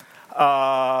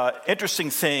Interesting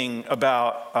thing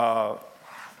about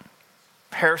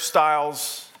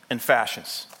hairstyles and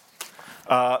fashions.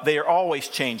 They are always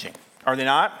changing, are they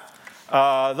not?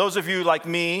 Those of you like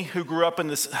me who grew up in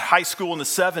this high school in the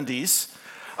 70s,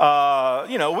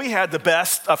 we had the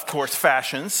best, of course,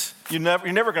 fashions. You're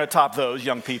never going to top those,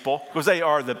 young people, because they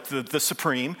are the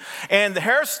supreme. And the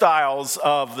hairstyles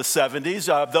of the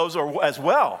 70s, those are as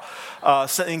well.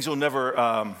 Things will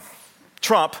never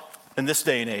trump in this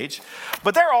day and age.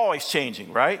 But they're always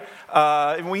changing, right?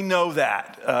 And we know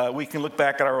that. We can look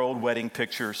back at our old wedding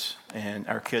pictures, and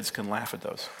our kids can laugh at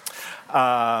those.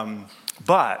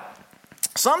 But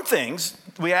some things,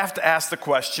 we have to ask the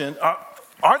question,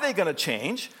 are they going to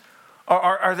change? Or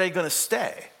are they going to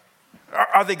stay?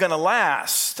 Are they going to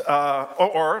last?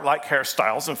 Or like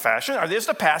hairstyles and fashion, are they just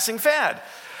a passing fad?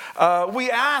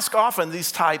 We ask often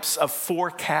these types of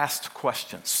forecast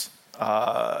questions.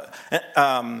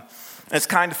 It's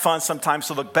kind of fun sometimes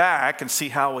to look back and see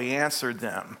how we answered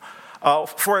them.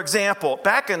 For example,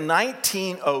 back in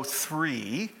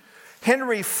 1903,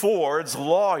 Henry Ford's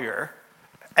lawyer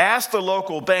asked the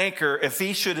local banker if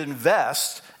he should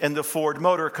invest in the Ford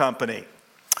Motor Company.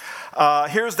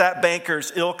 Here's that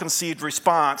banker's ill-conceived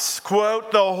response,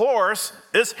 quote, "The horse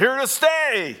is here to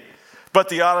stay, but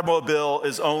the automobile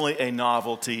is only a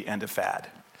novelty and a fad."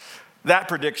 That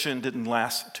prediction didn't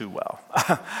last too well.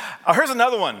 Here's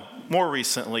another one more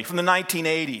recently from the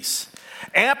 1980s.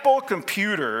 Apple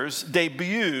Computers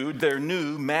debuted their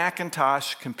new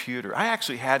Macintosh computer. I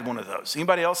actually had one of those.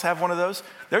 Anybody else have one of those?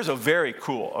 Those are very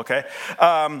cool, okay?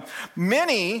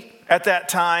 Many at that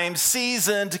time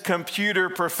seasoned computer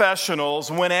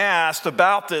professionals, when asked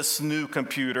about this new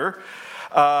computer,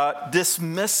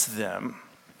 dismissed them.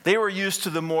 They were used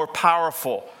to the more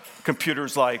powerful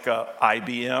computers like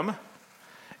IBM.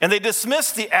 And they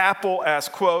dismissed the Apple as,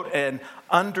 quote, an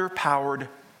underpowered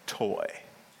toy.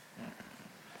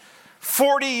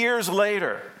 40 years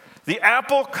later, the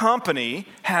Apple company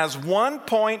has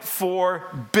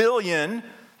 1.4 billion,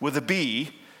 with a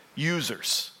B,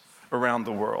 users around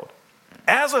the world.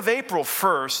 As of April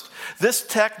 1st, this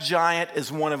tech giant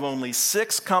is one of only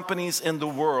 6 companies in the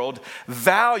world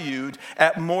valued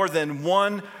at more than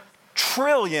 $1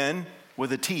 trillion,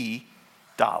 with a T,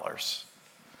 dollars.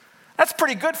 That's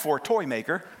pretty good for a toy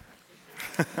maker.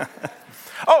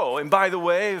 Oh, and by the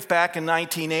way, if back in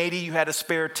 1980 you had a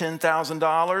spare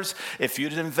 $10,000, if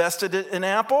you'd invested it in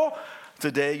Apple,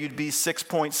 today you'd be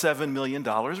 $6.7 million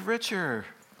richer.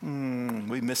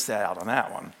 We missed out on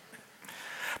that one.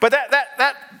 But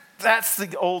that's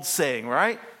the old saying,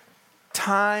 right?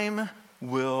 Time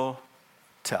will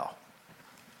tell.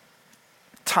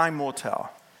 Time will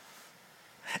tell.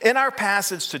 In our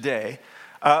passage today,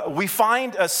 we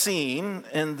find a scene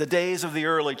in the days of the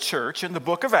early church in the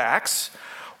book of Acts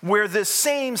where this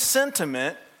same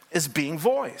sentiment is being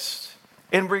voiced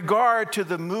in regard to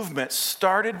the movement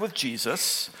started with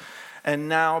Jesus and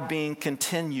now being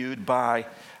continued by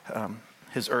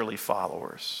his early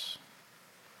followers.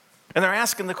 And they're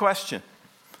asking the question,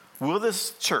 will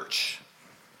this church,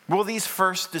 will these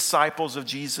first disciples of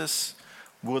Jesus,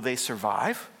 will they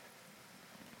survive?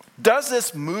 Does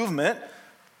this movement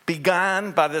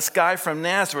begun by this guy from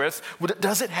Nazareth,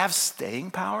 does it have staying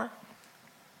power?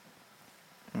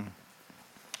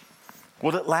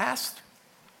 Will it last?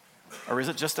 Or is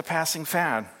it just a passing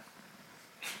fad?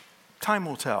 Time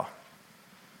will tell.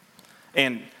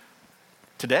 And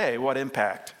today, what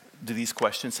impact do these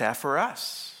questions have for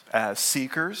us as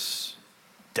seekers,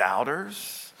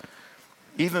 doubters,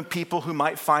 even people who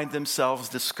might find themselves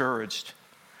discouraged?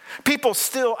 People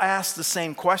still ask the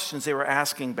same questions they were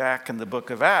asking back in the book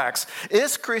of Acts.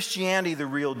 Is Christianity the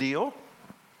real deal?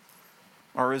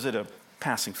 Or is it a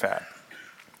passing fad?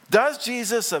 Does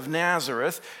Jesus of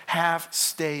Nazareth have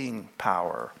staying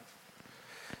power?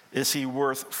 Is he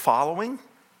worth following?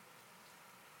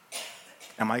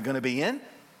 Am I going to be in?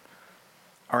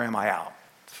 Or am I out?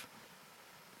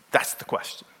 That's the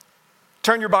question.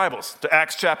 Turn your Bibles to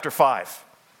Acts chapter 5.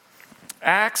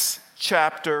 Acts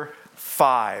chapter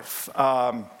 5.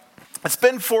 It's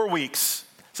been 4 weeks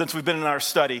since we've been in our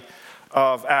study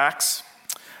of Acts.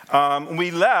 We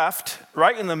left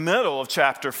right in the middle of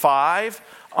chapter 5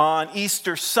 on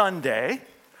Easter Sunday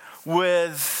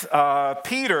with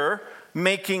Peter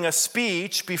making a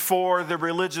speech before the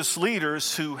religious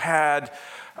leaders who had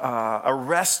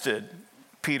arrested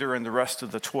Peter and the rest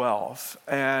of the 12.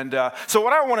 And so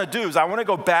what I want to do is I want to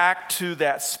go back to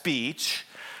that speech,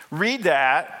 read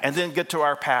that, and then get to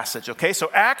our passage, okay? So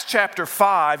Acts chapter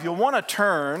 5, you'll want to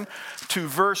turn to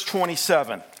verse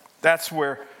 27. That's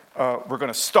where we're going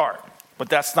to start, but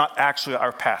that's not actually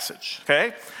our passage,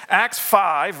 okay? Acts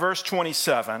 5, verse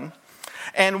 27.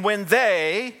 And when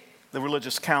they, the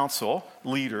religious council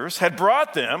leaders, had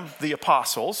brought them, the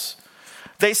apostles,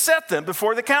 they set them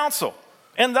before the council.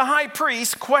 And the high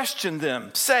priest questioned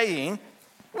them, saying,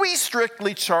 "We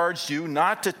strictly charged you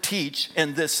not to teach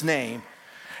in this name,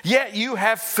 yet you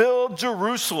have filled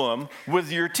Jerusalem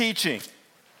with your teaching.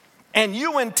 And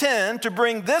you intend to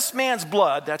bring this man's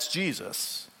blood," that's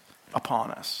Jesus,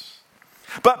 "upon us."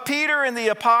 But Peter and the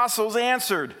apostles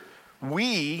answered,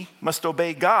 "We must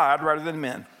obey God rather than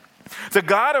men. The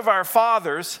God of our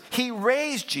fathers, he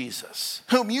raised Jesus,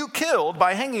 whom you killed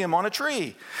by hanging him on a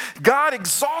tree. God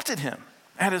exalted him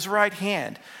at his right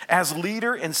hand as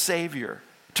leader and savior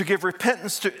to give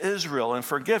repentance to Israel and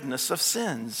forgiveness of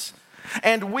sins.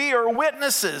 And we are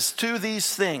witnesses to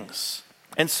these things.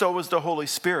 And so is the Holy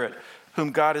Spirit,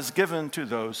 whom God has given to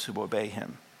those who obey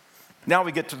him." Now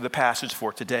we get to the passage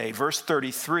for today, verse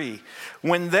 33.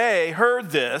 When they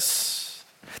heard this,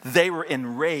 they were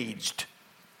enraged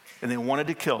and they wanted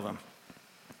to kill them.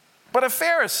 But a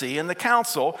Pharisee in the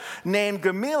council named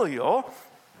Gamaliel,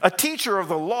 a teacher of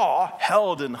the law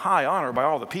held in high honor by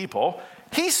all the people,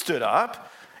 he stood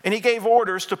up and he gave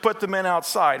orders to put the men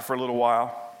outside for a little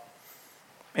while.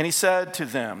 And he said to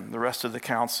them, the rest of the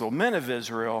council, "Men of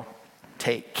Israel,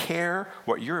 take care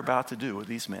what you're about to do with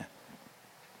these men.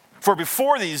 For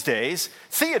before these days,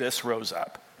 Theudas rose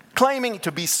up, claiming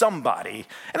to be somebody,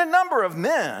 and a number of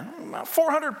men, about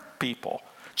 400 people,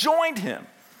 joined him.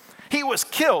 He was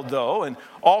killed, though, and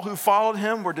all who followed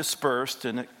him were dispersed,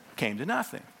 and it came to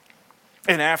nothing.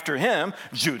 And after him,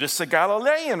 Judas the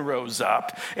Galilean rose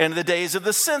up in the days of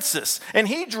the census, and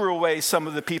he drew away some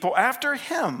of the people after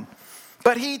him.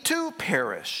 But he too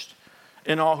perished,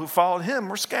 and all who followed him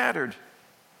were scattered.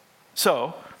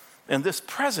 So, in this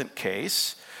present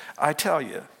case, I tell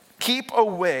you, keep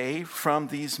away from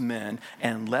these men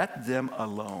and let them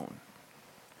alone.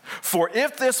 For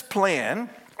if this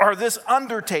plan or this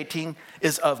undertaking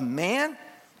is of man,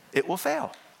 it will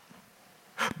fail.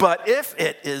 But if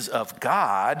it is of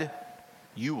God,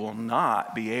 you will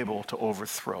not be able to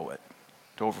overthrow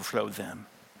them.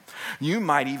 You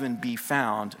might even be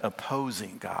found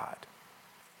opposing God."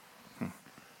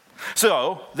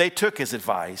 So they took his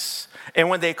advice, and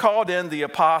when they called in the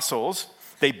apostles,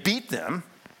 they beat them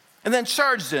and then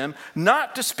charged them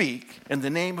not to speak in the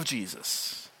name of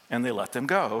Jesus, and they let them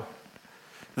go.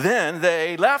 Then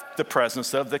they left the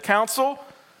presence of the council,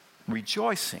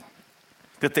 rejoicing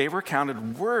that they were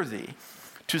counted worthy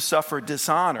to suffer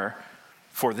dishonor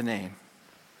for the name.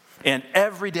 And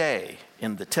every day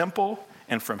in the temple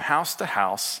and from house to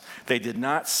house, they did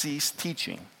not cease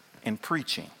teaching and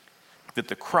preaching that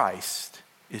the Christ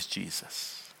is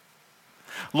Jesus.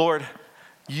 Lord,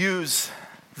 use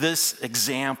this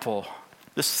example,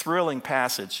 this thrilling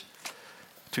passage,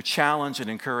 to challenge and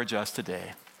encourage us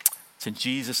today. It's in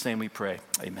Jesus' name we pray.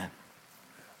 Amen.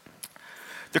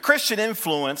 The Christian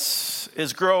influence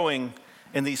is growing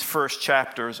in these first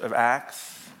chapters of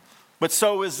Acts, but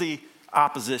so is the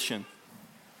opposition.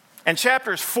 In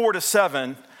chapters 4 to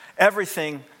 7,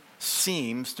 everything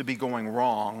seems to be going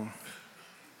wrong.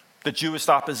 The Jewish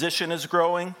opposition is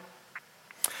growing.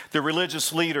 The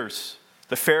religious leaders,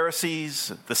 the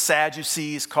Pharisees, the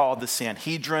Sadducees, called the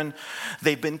Sanhedrin,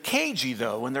 they've been cagey,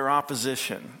 though, in their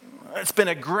opposition. It's been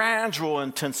a gradual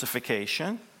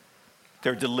intensification.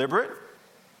 They're deliberate,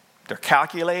 they're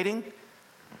calculating,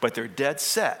 but they're dead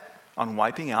set on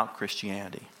wiping out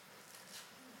Christianity.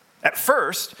 At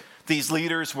first, these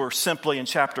leaders were simply, in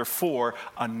chapter 4,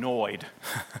 annoyed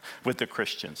with the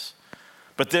Christians.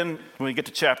 But then when we get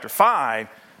to chapter 5,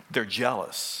 they're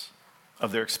jealous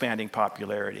of their expanding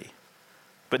popularity.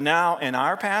 But now in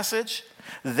our passage,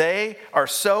 they are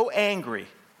so angry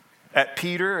at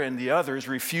Peter and the others'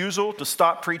 refusal to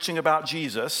stop preaching about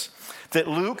Jesus that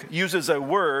Luke uses a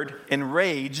word,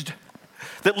 enraged,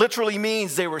 that literally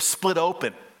means they were split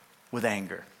open with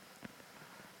anger.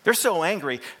 They're so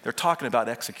angry, they're talking about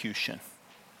execution.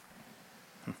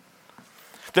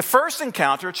 The first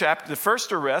encounter, the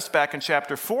first arrest back in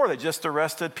chapter 4, they just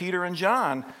arrested Peter and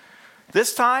John.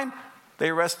 This time, they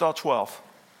arrest all 12.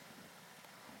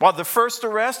 While the first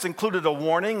arrest included a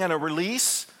warning and a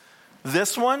release,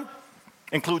 this one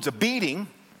includes a beating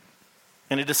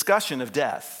and a discussion of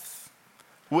death,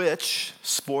 which,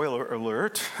 spoiler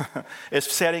alert, is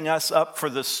setting us up for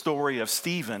the story of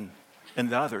Stephen and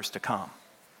the others to come.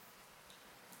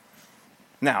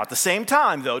 Now, at the same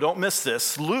time, though, don't miss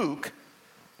this, Luke,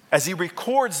 as he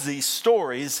records these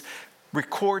stories,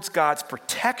 records God's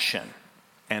protection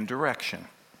and direction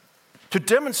to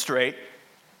demonstrate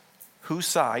whose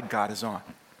side God is on.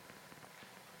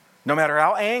 No matter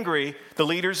how angry the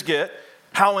leaders get,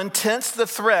 how intense the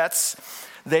threats,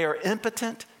 they are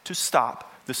impotent to to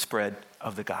stop the spread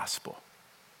of the gospel,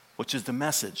 which is the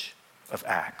message of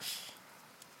Acts.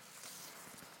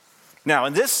 Now,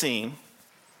 in this scene,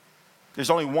 there's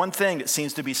only one thing that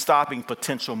seems to be stopping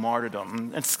potential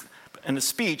martyrdom, and the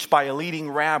speech by a leading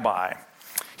rabbi.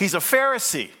 He's a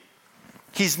Pharisee.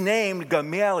 He's named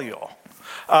Gamaliel.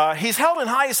 He's held in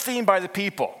high esteem by the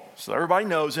people, so everybody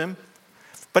knows him.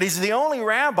 But he's the only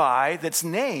rabbi that's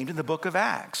named in the book of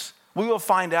Acts. We will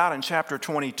find out in chapter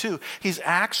 22, he's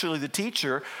actually the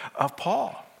teacher of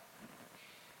Paul.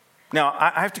 Now,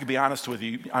 I have to be honest with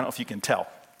you. I don't know if you can tell.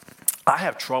 I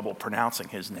have trouble pronouncing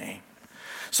his name.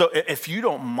 So if you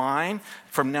don't mind,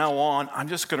 from now on, I'm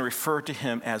just going to refer to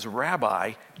him as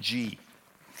Rabbi G.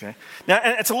 Okay? Now,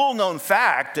 and it's a little known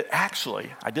fact that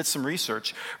actually, I did some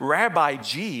research, Rabbi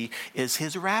G is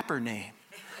his rapper name.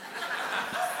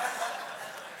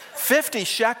 50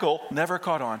 shekel, never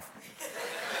caught on.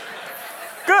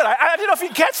 Good, I didn't know if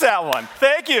you'd catch that one.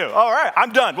 Thank you. All right,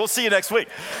 I'm done. We'll see you next week.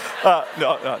 Yeah.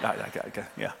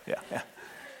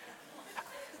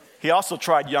 He also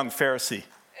tried young Pharisee.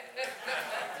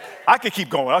 I could keep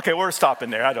going. Okay, we're stopping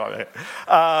there. I don't.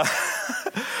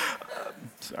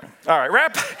 Sorry. All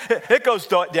right, it goes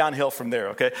downhill from there,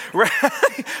 okay?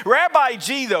 Rabbi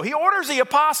G, though, he orders the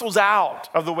apostles out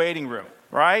of the waiting room,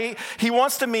 right? He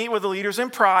wants to meet with the leaders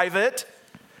in private.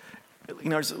 You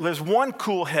know, there's one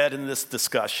cool head in this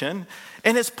discussion,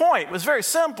 and his point was very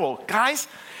simple. Guys,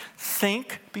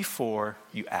 think before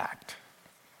you act.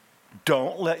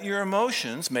 Don't let your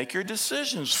emotions make your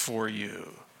decisions for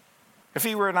you. If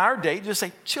he were in our day, just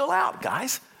say, chill out,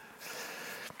 guys.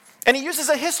 And he uses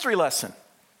a history lesson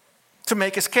to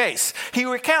make his case. He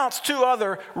recounts two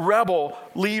other rebel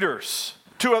leaders,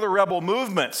 two other rebel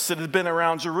movements that had been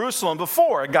around Jerusalem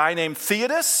before, a guy named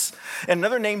Theudas and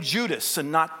another named Judas,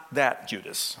 and not that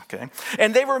Judas, okay?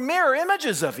 And they were mirror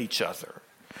images of each other.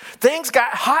 Things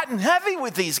got hot and heavy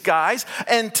with these guys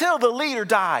until the leader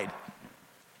died.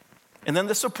 And then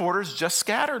the supporters just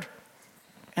scattered,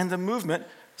 and the movement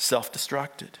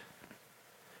self-destructed.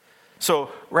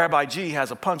 So Rabbi G has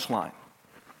a punchline.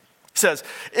 He says,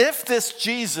 if this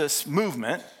Jesus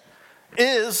movement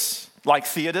is, like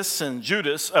Theudas and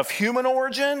Judas, of human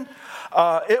origin,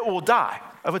 it will die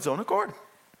of its own accord.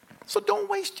 So don't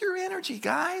waste your energy,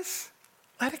 guys.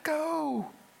 Let it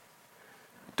go.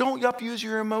 Don't abuse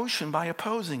your emotion by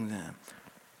opposing them.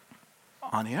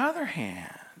 On the other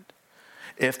hand,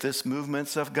 if this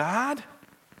movement's of God,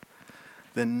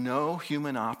 then no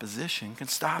human opposition can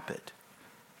stop it.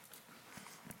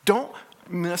 Don't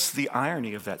miss the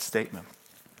irony of that statement.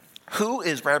 Who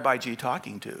is Rabbi G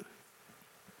talking to?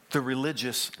 The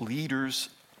religious leaders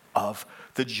of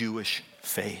the Jewish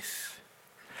faith.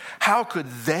 How could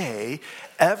they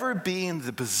ever be in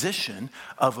the position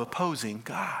of opposing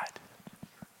God?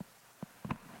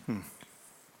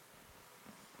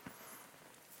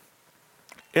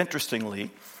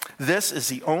 Interestingly, this is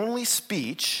the only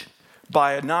speech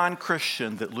by a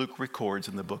non-Christian that Luke records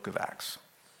in the book of Acts.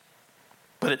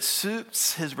 But it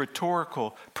suits his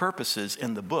rhetorical purposes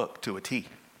in the book to a T.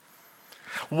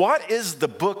 What is the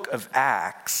book of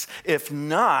Acts if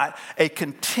not a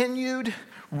continued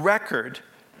record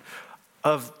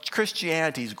of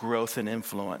Christianity's growth and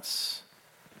influence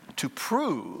to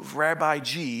prove Rabbi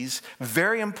G's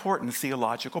very important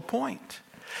theological point?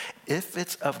 If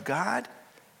it's of God,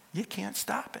 you can't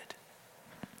stop it.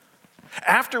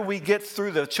 After we get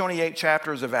through the 28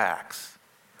 chapters of Acts,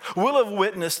 we'll have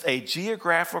witnessed a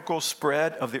geographical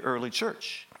spread of the early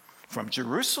church from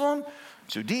Jerusalem,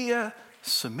 Judea,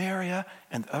 Samaria,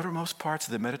 and the uttermost parts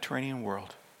of the Mediterranean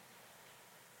world.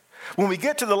 When we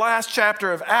get to the last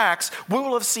chapter of Acts, we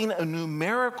will have seen a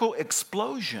numerical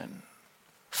explosion.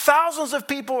 Thousands of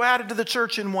people added to the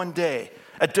church in one day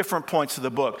at different points of the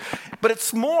book. But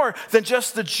it's more than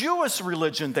just the Jewish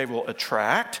religion they will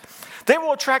attract. They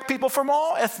will attract people from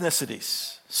all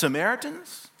ethnicities: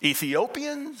 Samaritans,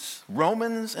 Ethiopians,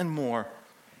 Romans, and more.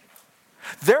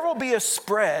 There will be a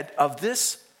spread of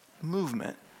this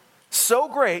movement so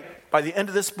great by the end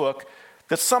of this book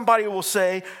that somebody will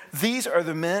say, these are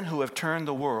the men who have turned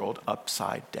the world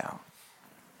upside down.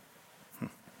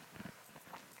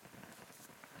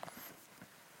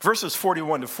 Verses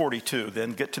 41 to 42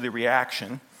 then get to the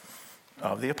reaction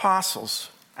of the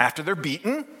apostles after they're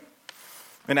beaten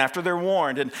and after they're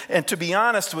warned. And to be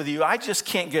honest with you, I just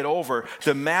can't get over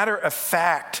the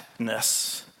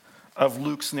matter-of-factness of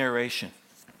Luke's narration.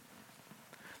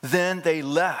 Then they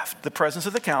left the presence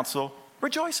of the council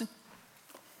rejoicing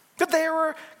that they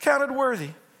were counted worthy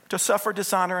to suffer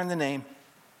dishonor in the name.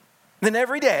 Then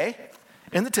every day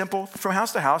in the temple, from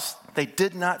house to house, they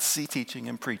did not cease teaching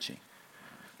and preaching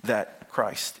that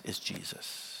Christ is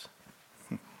Jesus.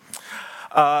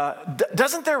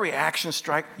 Doesn't their reaction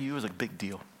strike you as a big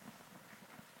deal?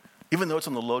 Even though it's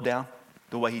on the lowdown,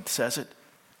 the way he says it.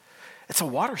 It's a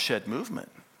watershed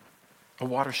movement, a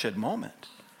watershed moment.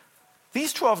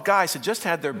 These 12 guys had just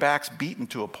had their backs beaten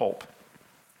to a pulp.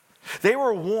 They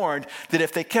were warned that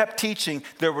if they kept teaching,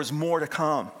 there was more to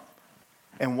come.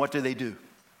 And what did they do?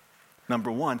 Number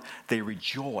one, they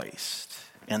rejoiced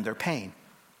in their pain.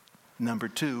 Number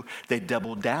two, they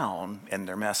doubled down in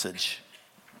their message.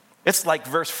 It's like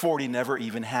verse 40 never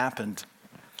even happened.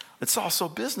 It's also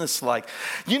businesslike.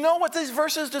 You know what these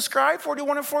verses describe,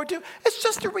 41 and 42? It's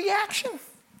just a reaction.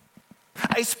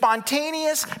 A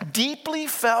spontaneous, deeply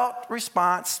felt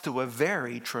response to a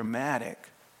very traumatic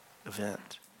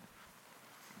event.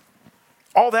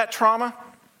 All that trauma,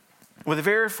 with a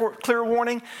very clear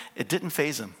warning, it didn't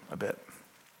faze them a bit.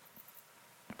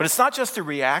 But it's not just a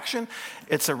reaction,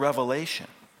 it's a revelation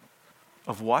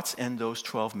of what's in those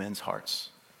 12 men's hearts.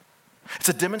 It's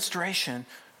a demonstration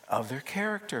of their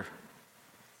character.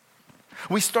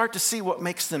 We start to see what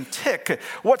makes them tick,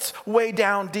 what's way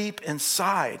down deep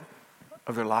inside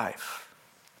of their life.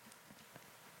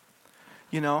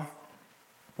 You know,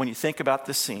 when you think about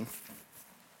this scene,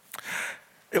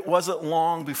 it wasn't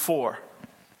long before,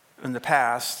 in the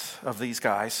past of these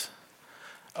guys,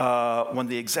 when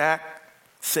the exact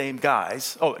same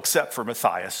guys, except for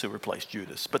Matthias who replaced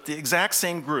Judas, but the exact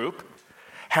same group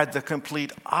had the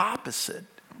complete opposite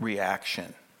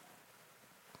reaction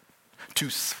to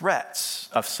threats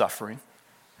of suffering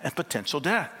and potential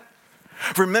death.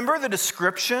 Remember the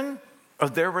description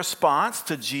of their response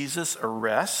to Jesus'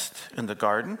 arrest in the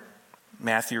garden?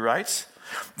 Matthew writes,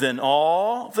 "Then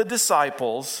all the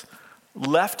disciples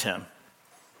left him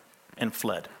and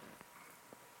fled."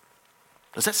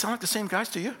 Does that sound like the same guys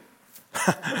to you?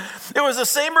 It was the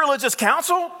same religious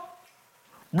council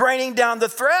raining down the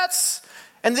threats,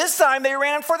 and this time they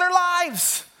ran for their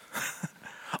lives.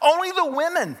 Only the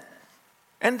women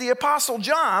and the Apostle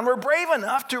John were brave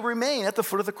enough to remain at the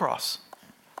foot of the cross.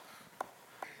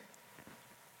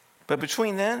 But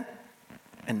between then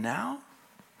and now,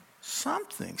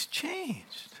 something's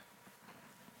changed.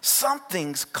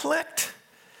 Something's clicked.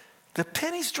 The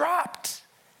pennies dropped.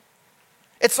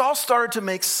 It's all started to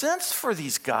make sense for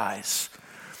these guys.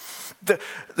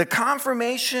 The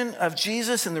confirmation of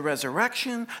Jesus in the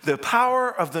resurrection, the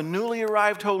power of the newly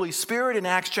arrived Holy Spirit in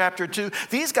Acts chapter 2,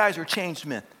 these guys are changed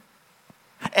men.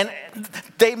 And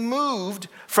they moved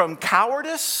from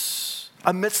cowardice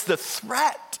amidst the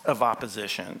threat of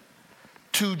opposition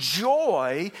to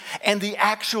joy and the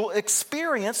actual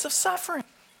experience of suffering.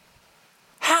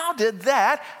 How did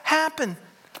that happen?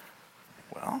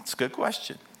 Well, it's a good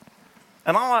question.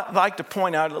 And I'd like to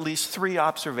point out at least 3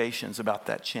 observations about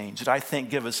that change that I think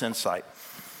give us insight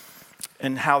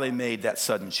in how they made that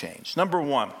sudden change. Number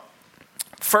 1,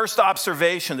 first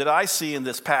observation that I see in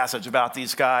this passage about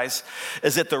these guys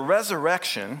is that the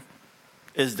resurrection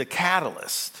is the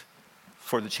catalyst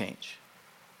for the change.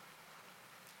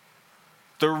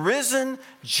 The risen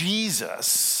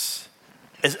Jesus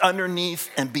is underneath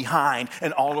and behind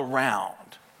and all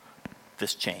around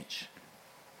this change.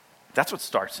 That's what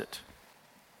starts it.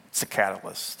 It's a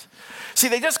catalyst. See,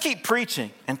 they just keep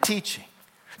preaching and teaching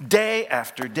day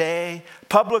after day,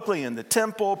 publicly in the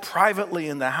temple, privately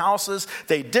in the houses.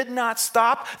 They did not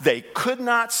stop. They could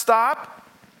not stop.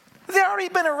 They'd already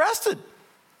been arrested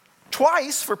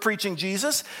twice for preaching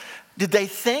Jesus. Did they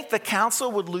think the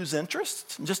council would lose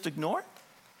interest and just ignore it?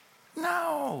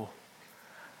 No.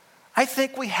 I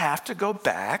think we have to go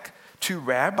back to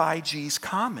Rabbi G's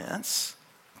comments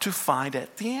to find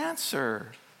out the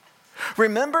answer.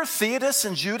 Remember Theudas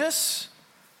and Judas?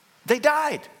 They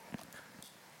died.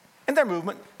 And their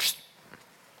movement.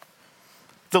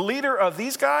 The leader of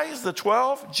these guys, the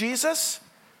 12, Jesus,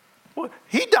 well,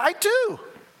 he died too.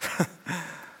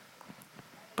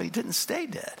 But he didn't stay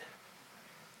dead.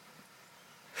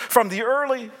 For the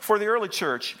early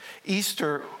church,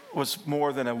 Easter was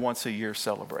more than a once-a-year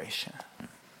celebration.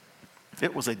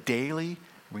 It was a daily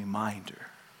reminder.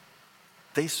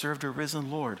 They served a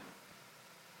risen Lord.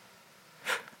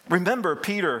 Remember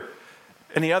Peter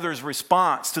and the others'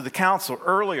 response to the council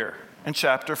earlier in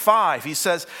chapter 5. He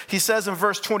says in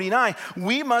verse 29,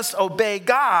 we must obey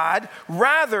God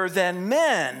rather than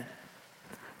men.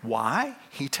 Why?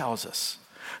 He tells us.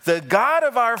 The God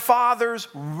of our fathers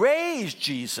raised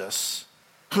Jesus,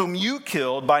 whom you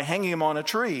killed by hanging him on a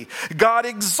tree. God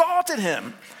exalted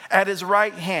him at his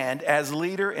right hand as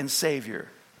leader and savior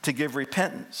to give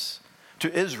repentance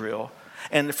to Israel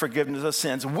and the forgiveness of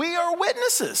sins. We are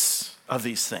witnesses of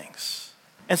these things.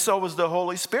 And so was the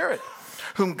Holy Spirit,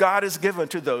 whom God has given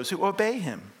to those who obey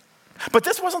him. But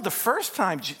this wasn't the first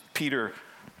time Peter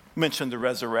mentioned the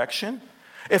resurrection.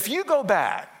 If you go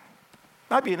back,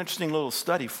 might be an interesting little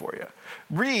study for you.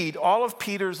 Read all of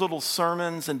Peter's little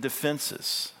sermons and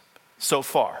defenses so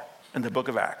far in the book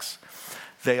of Acts.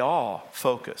 They all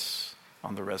focus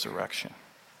on the resurrection.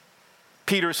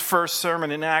 Peter's first sermon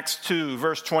in Acts 2,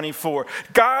 verse 24,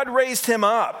 God raised him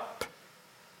up.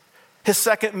 His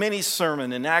second mini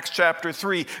sermon in Acts chapter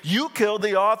 3, you killed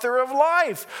the author of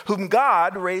life, whom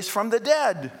God raised from the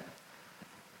dead.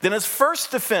 Then his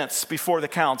first defense before the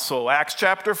council, Acts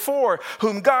chapter 4,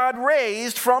 whom God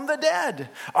raised from the dead.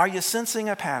 Are you sensing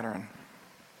a pattern?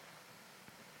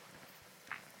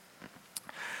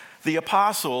 The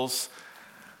apostles,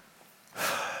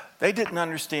 they didn't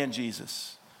understand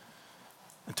Jesus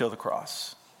until the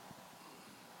cross.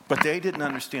 But they didn't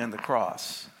understand the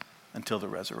cross until the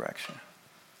resurrection.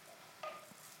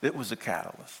 It was a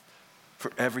catalyst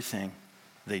for everything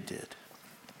they did.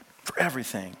 For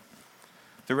everything.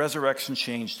 The resurrection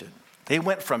changed it. They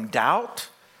went from doubt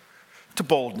to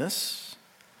boldness,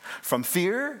 from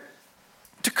fear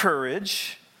to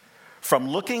courage, from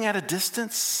looking at a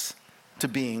distance to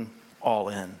being all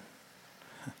in.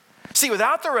 See,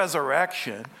 without the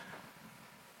resurrection,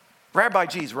 Rabbi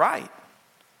G's right.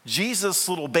 Jesus'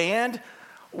 little band,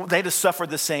 they'd have suffered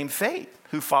the same fate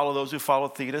those who follow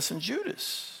Theudas and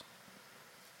Judas.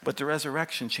 But the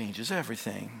resurrection changes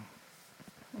everything.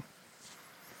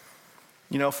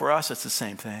 You know, for us, it's the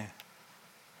same thing.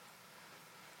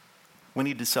 We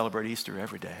need to celebrate Easter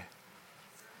every day.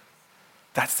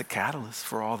 That's the catalyst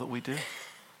for all that we do.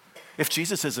 If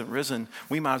Jesus isn't risen,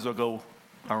 we might as well go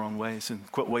our own ways and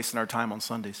quit wasting our time on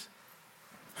Sundays.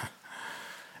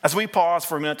 As we pause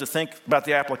for a minute to think about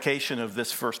the application of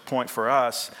this first point for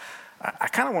us, I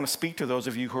kind of want to speak to those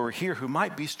of you who are here who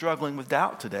might be struggling with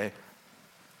doubt today.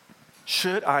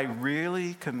 Should I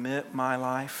really commit my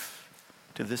life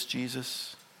to this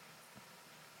Jesus?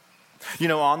 You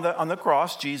know, on the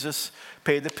cross, Jesus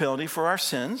paid the penalty for our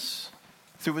sins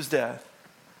through his death.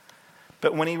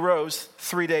 But when he rose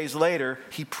 3 days later,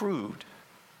 he proved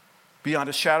beyond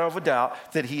a shadow of a doubt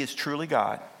that he is truly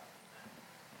God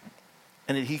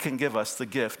and that he can give us the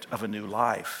gift of a new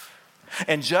life.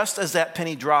 And just as that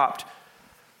penny dropped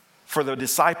for the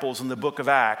disciples in the book of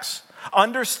Acts,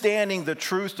 understanding the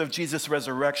truth of Jesus'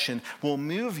 resurrection will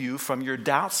move you from your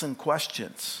doubts and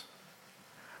questions,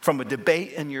 from a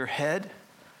debate in your head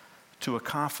to a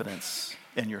confidence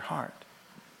in your heart.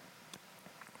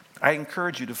 I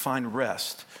encourage you to find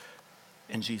rest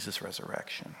in Jesus'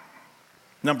 resurrection.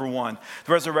 Number one,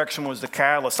 the resurrection was the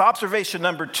catalyst. Observation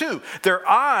number two, their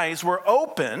eyes were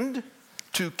opened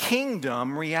to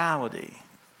kingdom reality.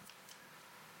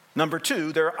 Number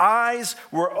two, their eyes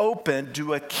were opened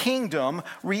to a kingdom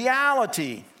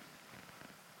reality.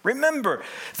 Remember,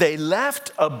 they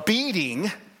left a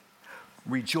beating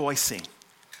rejoicing.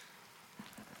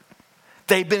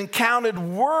 They've been counted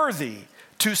worthy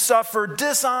to suffer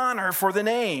dishonor for the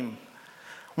name.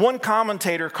 One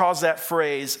commentator calls that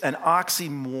phrase an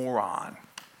oxymoron.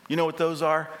 You know what those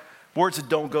are? Words that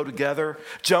don't go together.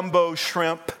 Jumbo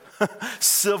shrimp,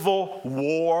 civil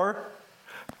war,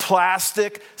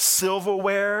 plastic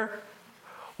silverware,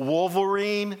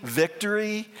 Wolverine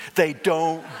victory. They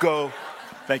don't go,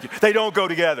 thank you. They don't go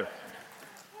together.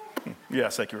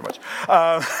 Yes, thank you very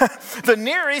much. The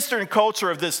Near Eastern culture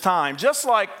of this time, just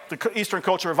like the Eastern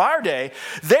culture of our day,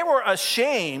 they were a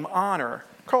shame-honor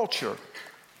culture.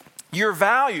 Your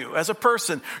value as a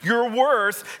person, your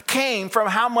worth came from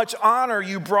how much honor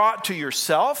you brought to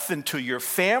yourself and to your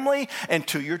family and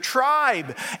to your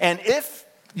tribe. And if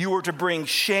you were to bring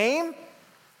shame,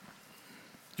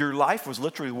 your life was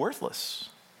literally worthless.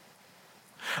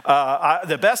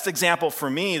 The best example for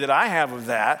me that I have of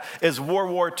that is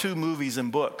World War II movies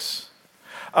and books,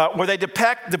 where they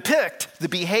depict the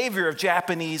behavior of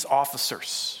Japanese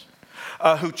officers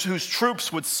whose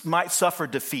troops might suffer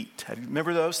defeat.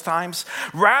 Remember those times?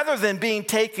 Rather than being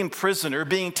taken prisoner,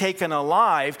 being taken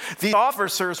alive, the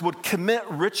officers would commit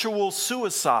ritual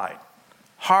suicide,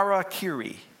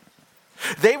 harakiri.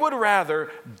 They would rather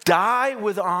die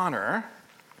with honor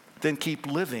than keep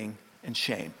living in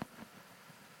shame.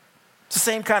 It's the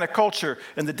same kind of culture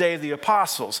in the day of the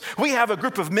apostles. We have a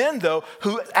group of men, though,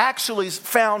 who actually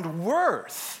found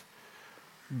worth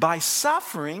by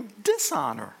suffering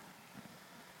dishonor.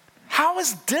 How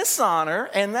is dishonor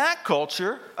in that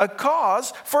culture a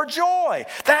cause for joy?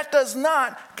 That does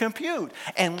not compute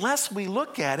unless we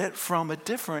look at it from a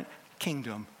different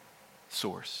kingdom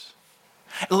source.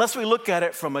 Unless we look at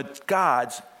it from a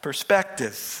God's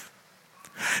perspective.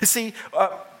 You see,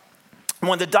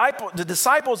 when the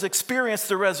disciples experienced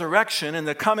the resurrection and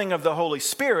the coming of the Holy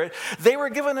Spirit, they were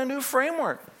given a new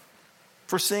framework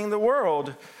for seeing the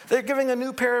world. They're giving a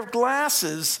new pair of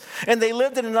glasses, and they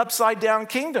lived in an upside-down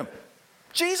kingdom,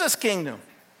 Jesus' kingdom.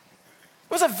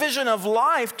 It was a vision of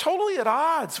life totally at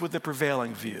odds with the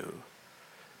prevailing view,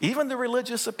 even the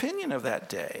religious opinion of that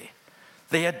day.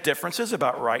 They had differences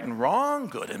about right and wrong,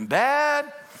 good and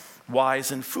bad,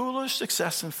 wise and foolish,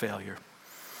 success and failure.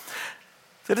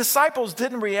 The disciples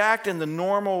didn't react in the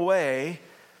normal way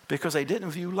because they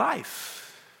didn't view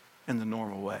life in the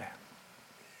normal way.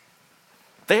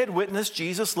 They had witnessed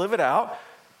Jesus live it out.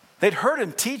 They'd heard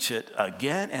him teach it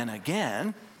again and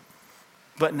again,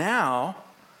 but now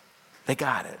they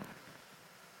got it.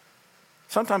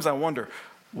 Sometimes I wonder,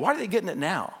 why are they getting it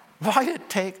now? Why did it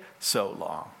take so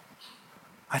long?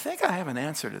 I think I have an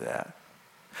answer to that.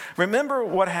 Remember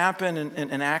what happened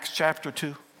in Acts chapter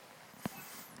 2?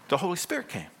 The Holy Spirit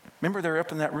came. Remember they were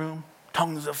up in that room?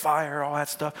 Tongues of fire, all that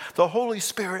stuff. The Holy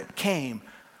Spirit came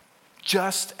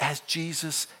just as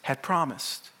Jesus had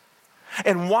promised.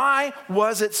 And why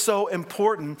was it so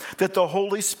important that the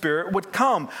Holy Spirit would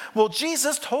come? Well,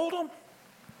 Jesus told them.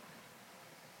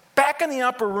 Back in the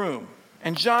upper room,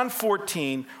 in John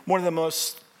 14, one of the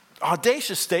most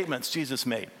audacious statements Jesus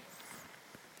made,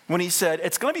 when he said,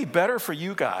 it's going to be better for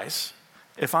you guys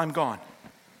if I'm gone.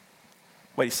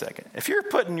 Wait a second. If you're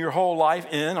putting your whole life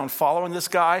in on following this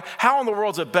guy, how in the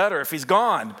world is it better if he's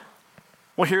gone?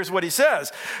 Well, here's what he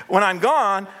says. When I'm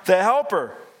gone, the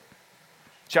helper,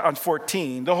 John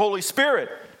 14, the Holy Spirit,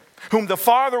 whom the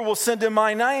Father will send in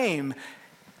my name,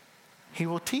 he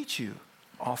will teach you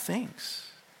all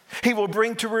things. He will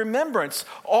bring to remembrance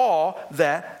all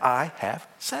that I have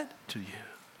said to you.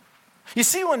 You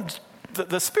see, when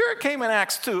the Spirit came in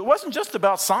Acts 2, it wasn't just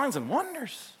about signs and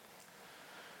wonders.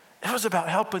 It was about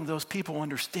helping those people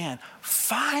understand,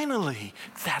 finally,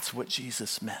 that's what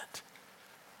Jesus meant.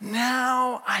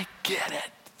 Now I get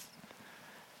it.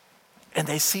 And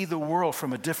they see the world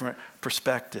from a different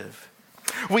perspective.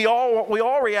 We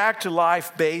all react to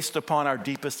life based upon our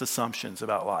deepest assumptions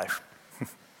about life.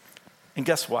 And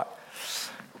guess what?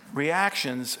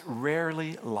 Reactions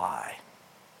rarely lie.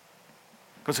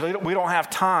 Because we don't have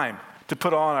time to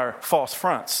put on our false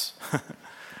fronts.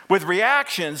 With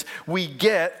reactions,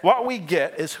 what we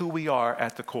get is who we are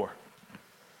at the core.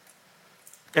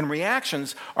 And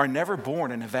reactions are never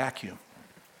born in a vacuum.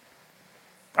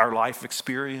 Our life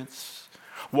experience,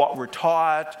 what we're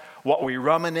taught, what we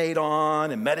ruminate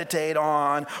on and meditate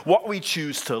on, what we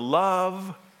choose to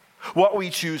love, what we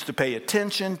choose to pay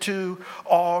attention to,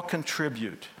 all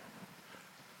contribute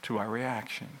to our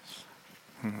reactions.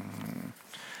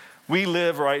 We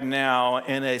live right now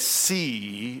in a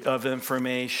sea of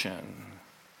information,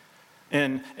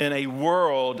 in a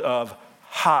world of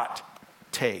hot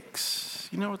takes.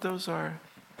 You know what those are?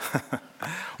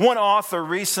 One author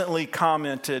recently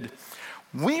commented,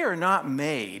 we are not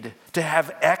made to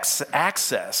have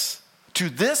access to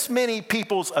this many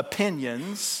people's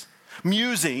opinions,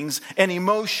 musings, and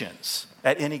emotions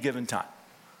at any given time.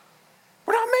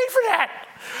 We're not made for that.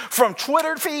 From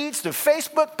Twitter feeds to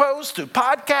Facebook posts to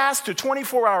podcasts to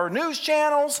 24-hour news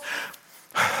channels,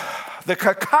 the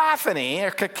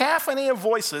cacophony of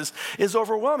voices is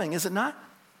overwhelming, is it not?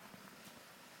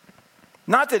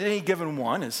 Not that any given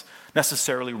one is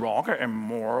necessarily wrong or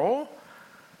immoral.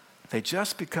 They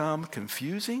just become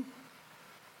confusing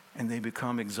and they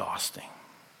become exhausting.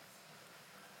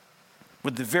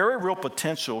 With the very real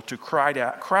potential to crowd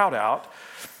out,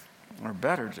 or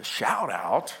better, to shout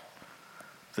out,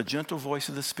 the gentle voice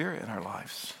of the Spirit in our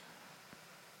lives.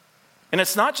 And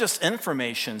it's not just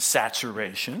information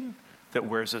saturation that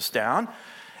wears us down.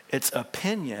 It's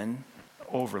opinion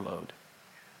overload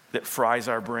that fries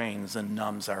our brains and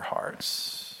numbs our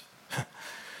hearts.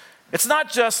 It's not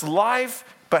just life,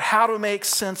 but how to make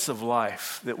sense of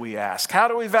life that we ask. How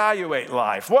to evaluate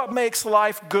life? What makes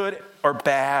life good or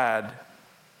bad?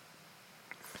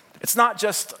 It's not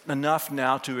just enough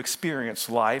now to experience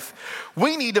life.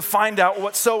 We need to find out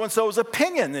what so-and-so's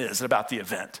opinion is about the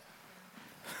event.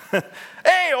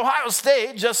 Hey, Ohio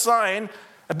State just signed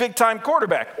a big-time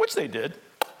quarterback, which they did.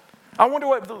 I wonder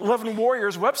what the 11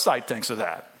 Warriors website thinks of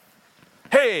that.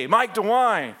 Hey, Mike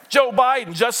DeWine, Joe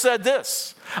Biden just said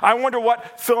this. I wonder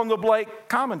what fill-in-the-blank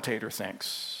commentator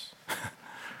thinks.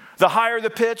 The higher the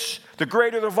pitch, the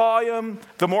greater the volume,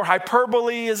 the more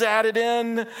hyperbole is added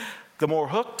in, the more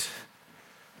hooked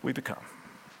we become.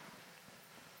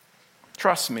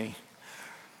 Trust me,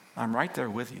 I'm right there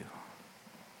with you.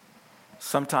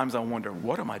 Sometimes I wonder,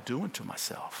 what am I doing to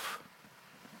myself?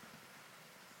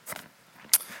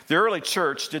 The early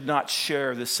church did not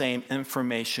share the same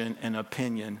information and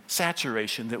opinion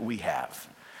saturation that we have.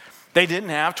 They didn't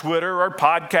have Twitter or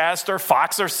podcast or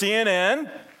Fox or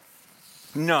CNN.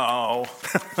 No,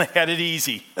 they had it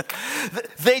easy.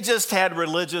 They just had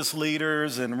religious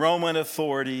leaders and Roman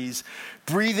authorities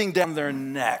breathing down their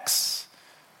necks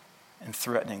and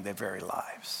threatening their very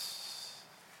lives.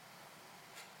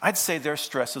 I'd say their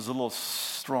stress is a little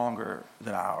stronger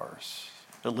than ours,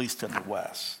 at least in the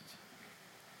West.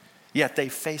 Yet they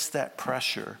faced that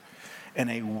pressure in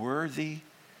a worthy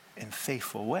and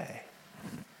faithful way.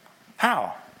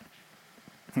 How?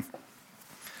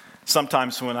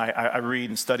 Sometimes when I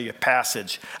read and study a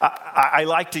passage, I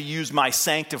like to use my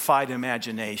sanctified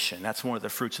imagination. That's one of the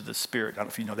fruits of the Spirit. I don't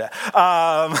know if you know that.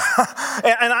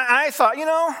 And I thought,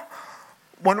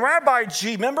 when Rabbi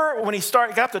G, remember when he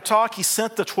got to talk, he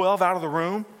sent the 12 out of the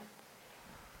room?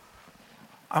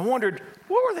 I wondered,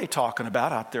 what were they talking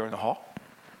about out there in the hall?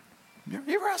 You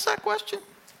ever asked that question?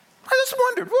 I just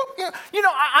wondered. Well,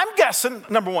 I'm guessing,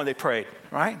 number one, they prayed,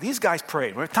 right? These guys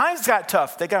prayed. When times got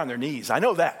tough, they got on their knees. I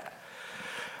know that.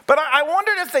 But I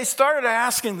wondered if they started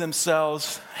asking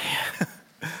themselves,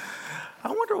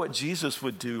 I wonder what Jesus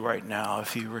would do right now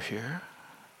if he were here.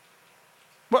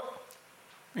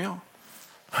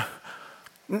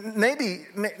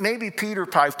 Maybe Peter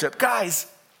piped up, guys,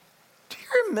 do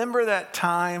you remember that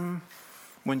time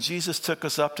when Jesus took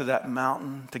us up to that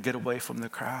mountain to get away from the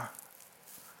crowd?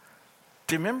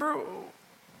 Do you remember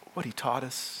what he taught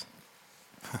us?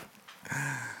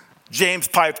 James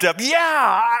piped up, yeah,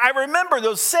 I remember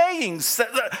those sayings.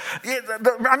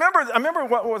 I remember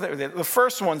what were they? The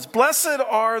first ones, blessed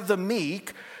are the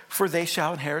meek, for they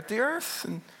shall inherit the earth.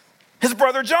 And his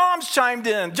brother John chimes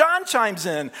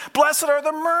in, blessed are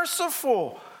the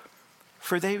merciful,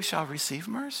 for they shall receive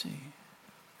mercy.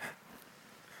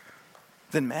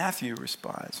 Then Matthew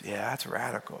responds, yeah, that's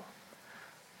radical.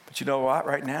 But you know what,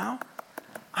 right now?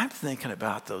 I'm thinking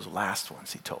about those last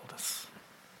ones he told us.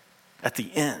 At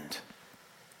the end.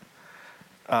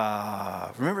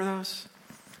 Remember those?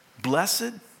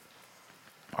 Blessed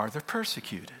are the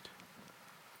persecuted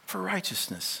for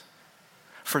righteousness,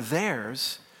 for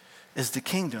theirs is the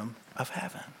kingdom of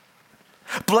heaven.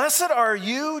 Blessed are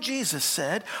you, Jesus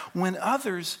said, when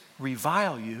others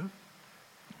revile you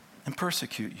and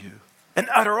persecute you and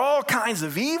utter all kinds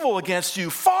of evil against you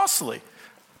falsely.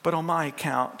 But on my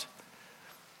account,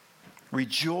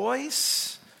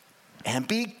 rejoice and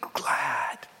be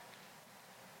glad,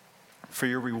 for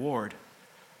your reward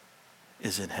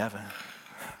is in heaven.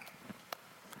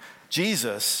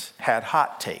 Jesus had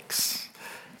hot takes.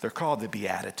 They're called the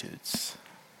Beatitudes.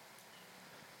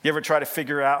 You ever try to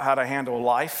figure out how to handle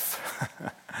life?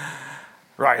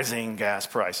 Rising gas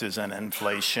prices and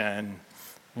inflation,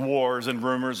 wars and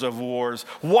rumors of wars.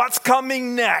 What's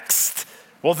coming next?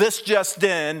 Well, this just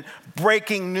in,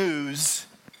 breaking news.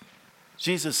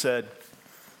 Jesus said,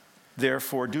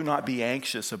 therefore, do not be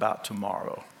anxious about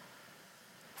tomorrow.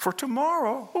 For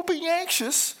tomorrow will be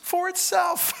anxious for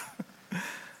itself.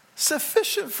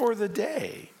 Sufficient for the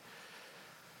day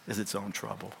is its own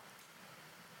trouble.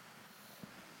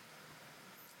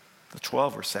 The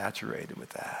 12 were saturated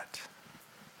with that.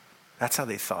 That's how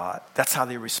they thought. That's how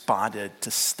they responded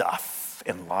to stuff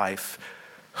in life.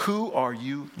 Who are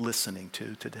you listening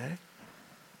to today?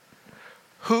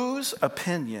 Whose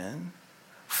opinion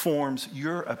forms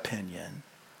your opinion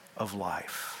of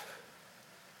life?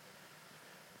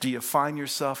 Do you find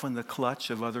yourself in the clutch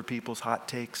of other people's hot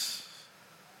takes?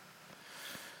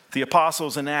 The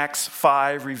apostles in Acts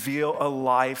 5 reveal a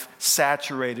life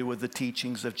saturated with the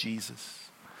teachings of Jesus,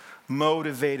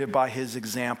 motivated by his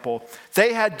example.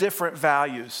 They had different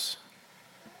values,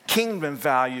 kingdom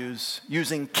values,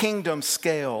 using kingdom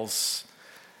scales.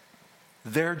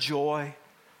 Their joy,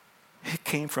 it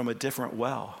came from a different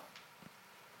well.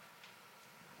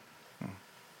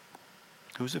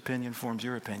 Whose opinion forms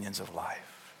your opinions of life?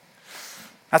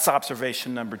 That's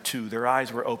observation number 2. Their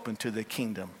eyes were open to the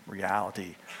kingdom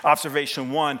reality.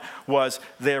 Observation 1 was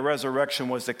their resurrection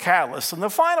was the catalyst. And the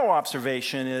final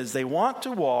observation is they want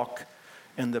to walk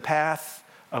in the path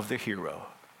of their hero.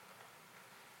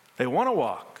 They want to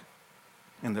walk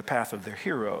in the path of their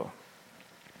hero.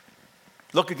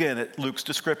 Look again at Luke's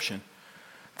description.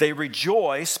 They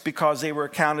rejoice because they were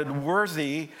counted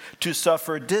worthy to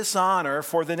suffer dishonor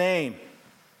for the name.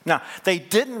 Now, they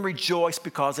didn't rejoice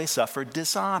because they suffered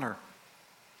dishonor.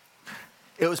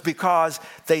 It was because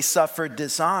they suffered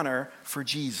dishonor for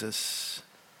Jesus.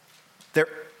 Their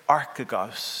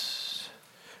archegos,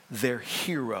 their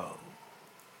hero.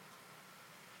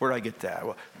 Where did I get that?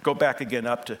 Well, go back again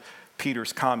up to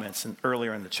Peter's comments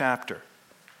earlier in the chapter.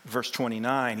 Verse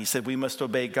 29, he said, we must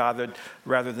obey God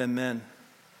rather than men.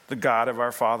 The God of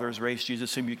our fathers raised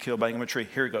Jesus, whom you killed by hanging on a tree.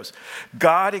 Here he goes.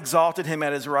 God exalted him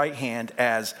at his right hand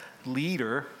as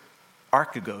leader,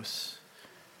 archegos,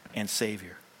 and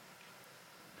Savior.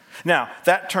 Now,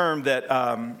 that term that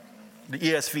the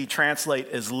ESV translate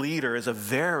as leader is a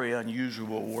very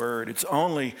unusual word. It's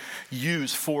only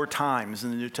used 4 times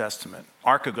in the New Testament.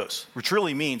 Archegos, which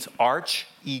really means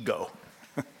arch-ego.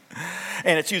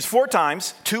 And it's used 4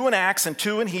 times, 2 in Acts and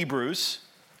 2 in Hebrews,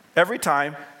 every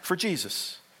time for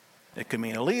Jesus. It could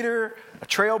mean a leader, a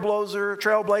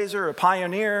trailblazer, a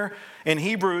pioneer. In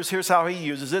Hebrews, here's how he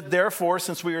uses it. Therefore,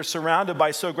 since we are surrounded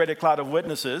by so great a cloud of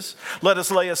witnesses, let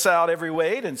us lay aside every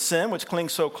weight and sin which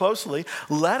clings so closely.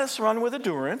 Let us run with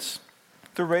endurance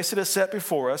the race that is set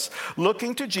before us,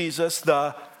 looking to Jesus,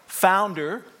 the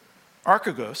founder,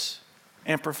 archegos,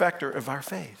 and perfecter of our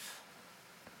faith.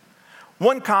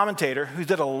 One commentator who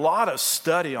did a lot of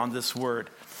study on this word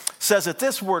says that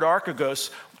this word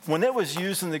archegos, when it was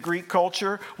used in the Greek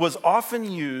culture, was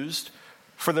often used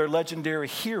for their legendary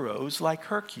heroes like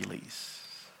Hercules.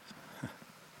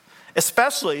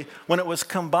 Especially when it was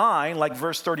combined, like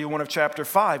verse 31 of chapter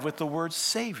 5, with the word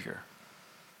Savior.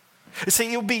 You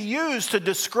see, it would be used to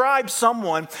describe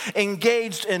someone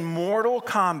engaged in mortal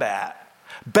combat,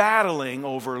 battling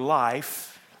over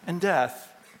life and death.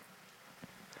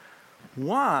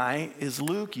 Why is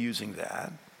Luke using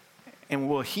that? And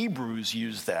will Hebrews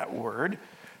use that word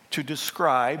to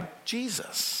describe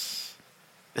Jesus?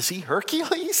 Is he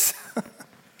Hercules?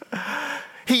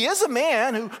 He is a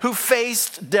man who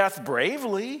faced death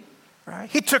bravely, right?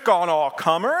 He took on all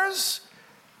comers,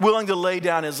 willing to lay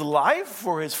down his life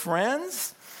for his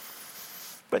friends.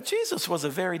 But Jesus was a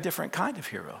very different kind of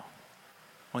hero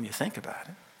when you think about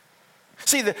it.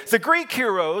 See, the Greek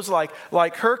heroes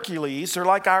like Hercules are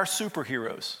like our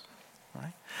superheroes,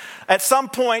 right? At some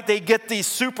point, they get these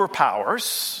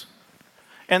superpowers,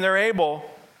 and they're able,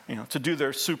 to do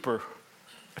their super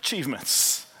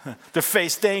achievements, to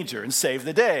face danger and save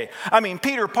the day. I mean,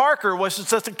 Peter Parker was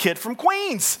just a kid from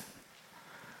Queens.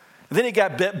 And then he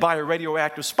got bit by a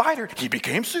radioactive spider. He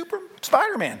became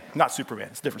Spider-Man. Not Superman,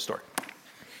 it's a different story.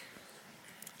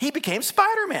 He became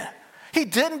Spider-Man. He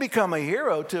didn't become a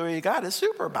hero till he got his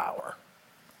superpower.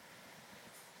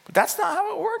 But that's not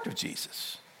how it worked with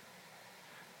Jesus.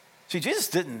 See, Jesus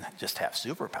didn't just have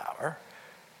superpower.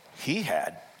 He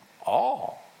had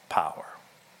all power.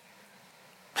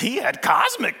 He had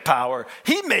cosmic power.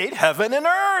 He made heaven and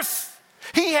earth.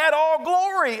 He had all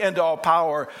glory and all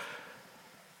power.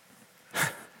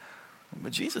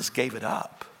 But Jesus gave it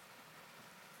up.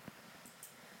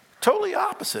 Totally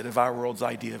opposite of our world's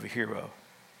idea of a hero.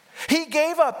 He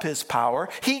gave up his power.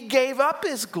 He gave up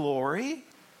his glory.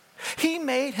 He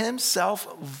made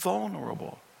himself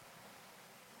vulnerable.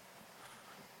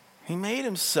 He made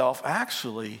himself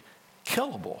actually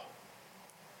killable,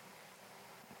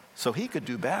 so he could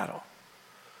do battle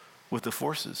with the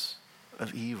forces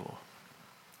of evil.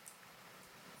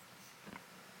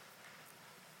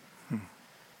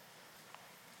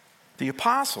 The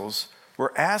apostles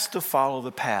were asked to follow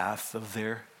the path of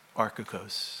their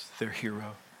archegos, their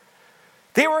hero.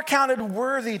 They were counted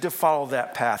worthy to follow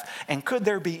that path. And could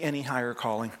there be any higher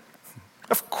calling?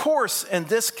 Of course, in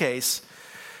this case,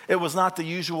 it was not the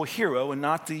usual hero and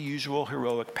not the usual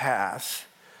heroic path.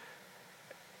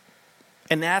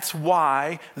 And that's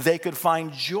why they could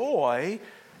find joy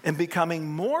in becoming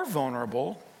more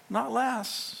vulnerable, not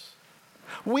less.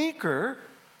 Weaker,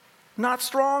 not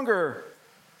stronger.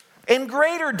 In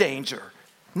greater danger,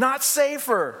 not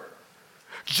safer.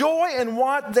 Joy in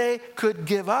what they could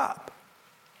give up,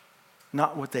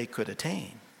 not what they could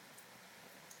attain.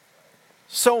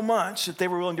 So much that they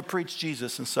were willing to preach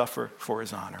Jesus and suffer for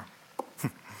his honor.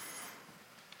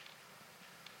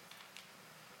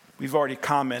 We've already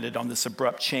commented on this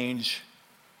abrupt change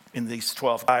in these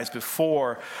 12 guys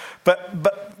before,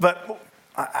 but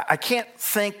I can't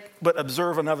think but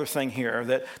observe another thing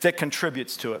here that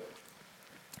contributes to it.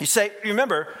 You say,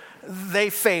 remember, they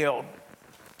failed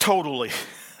totally.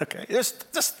 Okay,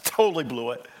 just totally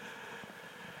blew it.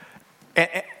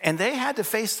 And they had to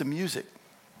face the music.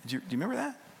 Do you remember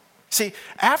that? See,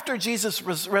 after Jesus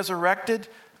was resurrected,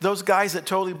 those guys that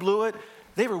totally blew it,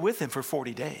 they were with him for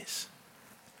 40 days.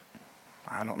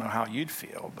 I don't know how you'd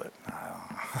feel, but I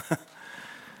don't know.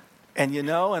 And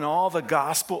in all the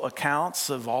gospel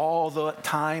accounts of all the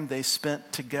time they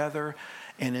spent together,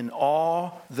 and in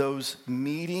all those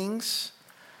meetings,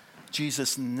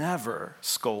 Jesus never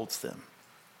scolds them.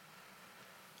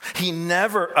 He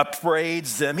never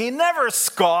upbraids them. He never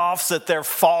scoffs at their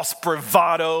false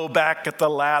bravado back at the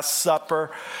Last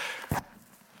Supper.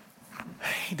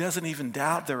 He doesn't even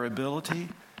doubt their ability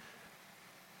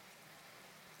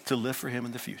to live for him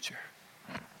in the future.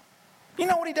 You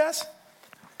know what he does?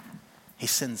 He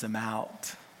sends them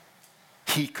out.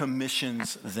 He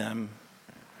commissions them.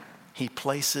 he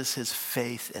places his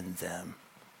faith in them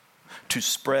to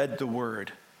spread the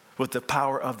word with the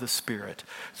power of the Spirit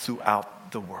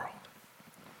throughout the world.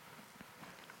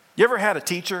 You ever had a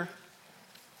teacher,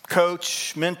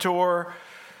 coach, mentor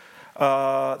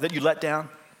that you let down?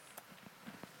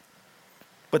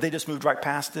 But they just moved right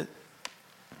past it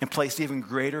and placed even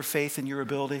greater faith in your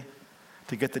ability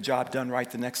to get the job done right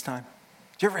the next time?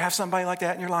 Do you ever have somebody like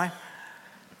that in your life?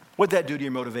 What'd that do to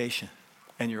your motivation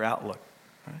and your outlook?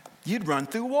 Right? You'd run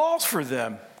through walls for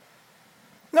them.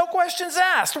 No questions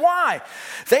asked. Why?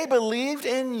 They believed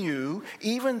in you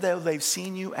even though they've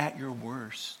seen you at your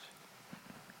worst.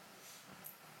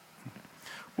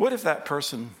 What if that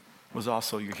person was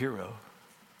also your hero?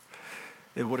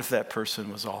 And what if that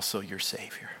person was also your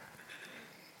Savior?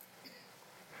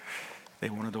 They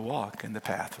wanted to walk in the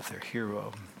path of their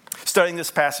hero. Studying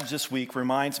this passage this week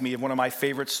reminds me of one of my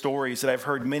favorite stories that I've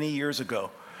heard many years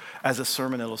ago as a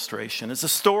sermon illustration. It's a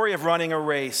story of running a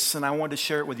race, and I wanted to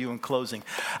share it with you in closing.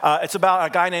 It's about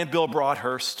a guy named Bill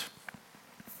Broadhurst.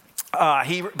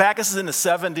 Back this is in the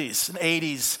 70s and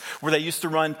 80s, where they used to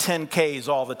run 10Ks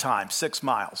all the time, 6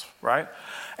 miles, right?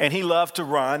 And he loved to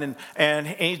run, and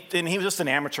he was just an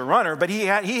amateur runner, but he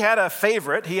had a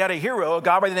favorite, he had a hero, a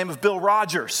guy by the name of Bill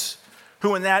Rodgers,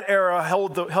 who in that era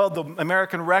held the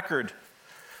American record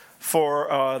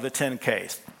for the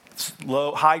 10Ks.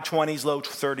 High 20s, low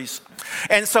 30s.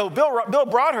 And so Bill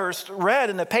Broadhurst read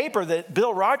in the paper that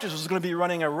Bill Rodgers was going to be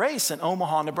running a race in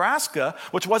Omaha, Nebraska,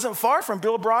 which wasn't far from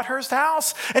Bill Broadhurst's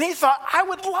house. And he thought, I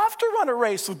would love to run a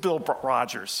race with Bill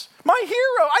Rodgers, my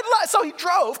hero. So he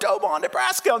drove to Omaha,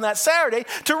 Nebraska on that Saturday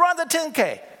to run the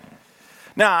 10K.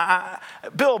 Now,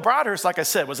 Bill Broadhurst, like I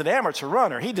said, was an amateur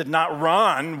runner. He did not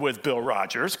run with Bill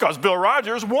Rodgers because Bill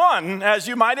Rodgers won, as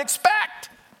you might expect.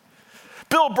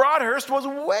 Bill Broadhurst was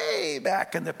way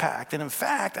back in the pack. And in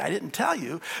fact, I didn't tell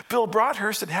you, Bill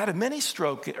Broadhurst had a mini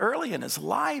stroke early in his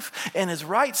life, and his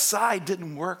right side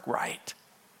didn't work right.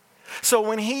 So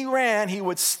when he ran, he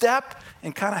would step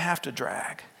and kind of have to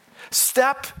drag.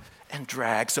 Step and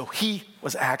drag. So he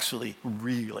was actually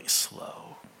really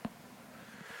slow.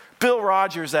 Bill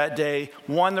Rodgers that day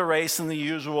won the race in the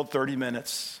usual 30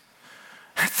 minutes.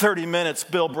 30 minutes,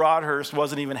 Bill Broadhurst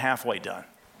wasn't even halfway done,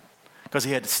 because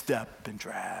he had to step and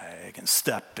drag and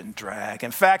step and drag.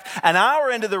 In fact, an hour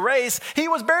into the race, he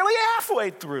was barely halfway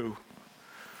through.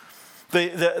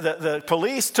 The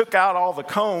police took out all the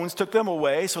cones, took them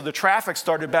away, so the traffic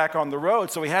started back on the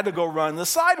road, so he had to go run the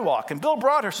sidewalk. And Bill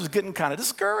Broadhurst was getting kind of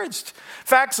discouraged. In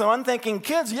fact, some unthinking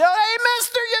kids yelled, "Hey,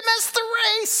 mister, you missed the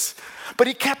race." But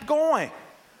he kept going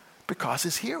because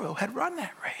his hero had run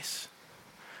that race.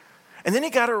 And then he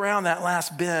got around that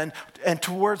last bend and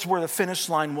towards where the finish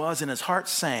line was, and his heart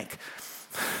sank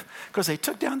because they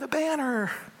took down the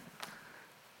banner.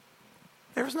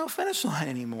 There was no finish line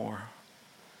anymore.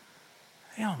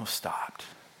 He almost stopped.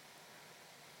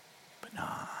 But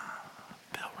nah,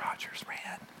 Bill Rodgers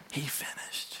ran. He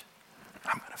finished.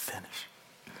 I'm going to finish.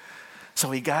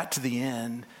 So he got to the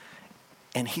end,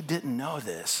 and he didn't know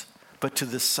this, but to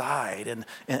the side in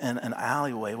an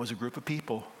alleyway was a group of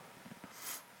people.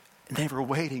 And they were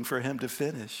waiting for him to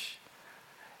finish.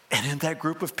 And in that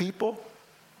group of people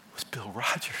was Bill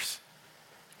Rodgers.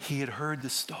 He had heard the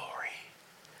story,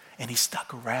 and he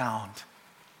stuck around.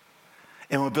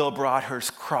 And when Bill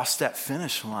Broadhurst crossed that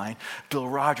finish line, Bill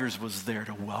Rodgers was there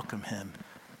to welcome him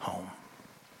home.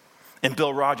 And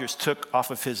Bill Rodgers took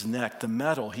off of his neck the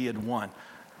medal he had won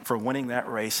for winning that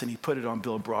race, and he put it on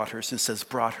Bill Broadhurst and says,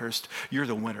 "Broadhurst, you're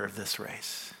the winner of this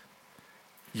race.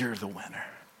 You're the winner."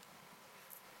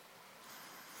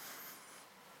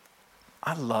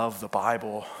 I love the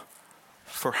Bible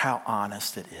for how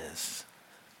honest it is.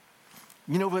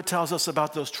 You know what it tells us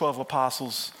about those 12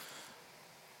 apostles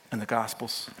in the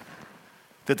Gospels?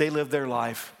 That they lived their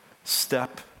life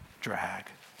step, drag,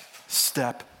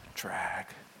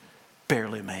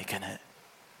 barely making it,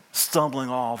 stumbling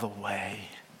all the way.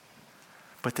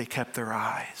 But they kept their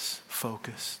eyes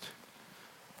focused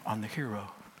on the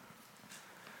hero.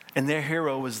 And their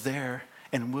hero was there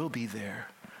and will be there,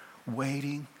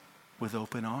 waiting with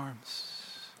open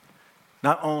arms.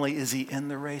 Not only is he in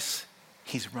the race,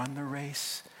 he's run the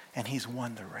race and he's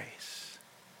won the race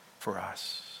for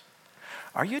us.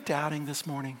 Are you doubting this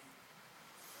morning?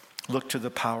 Look to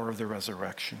the power of the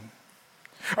resurrection.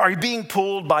 Are you being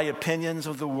pulled by opinions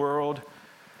of the world?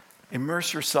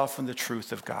 Immerse yourself in the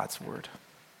truth of God's word.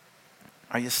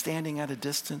 Are you standing at a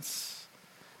distance?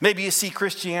 Maybe you see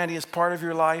Christianity as part of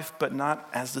your life, but not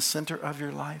as the center of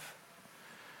your life.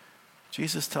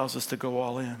 Jesus tells us to go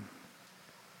all in.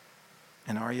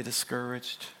 And are you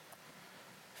discouraged?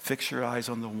 Fix your eyes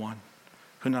on the one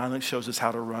who not only shows us how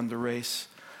to run the race,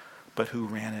 but who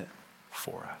ran it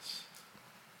for us.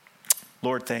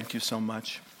 Lord, thank you so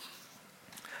much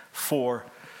for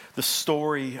the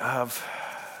story of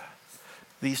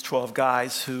these 12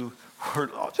 guys who were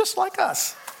just like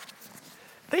us.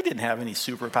 They didn't have any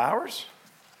superpowers.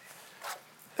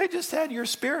 They just had your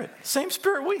spirit, same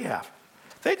spirit we have.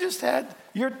 They just had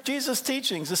your Jesus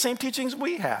teachings, the same teachings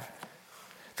we have.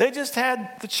 They just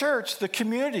had the church, the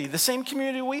community, the same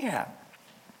community we have.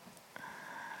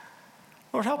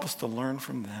 Lord, help us to learn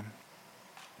from them.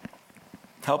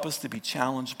 Help us to be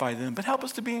challenged by them, but help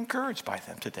us to be encouraged by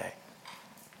them today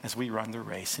as we run the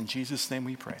race. In Jesus' name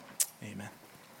we pray. Amen.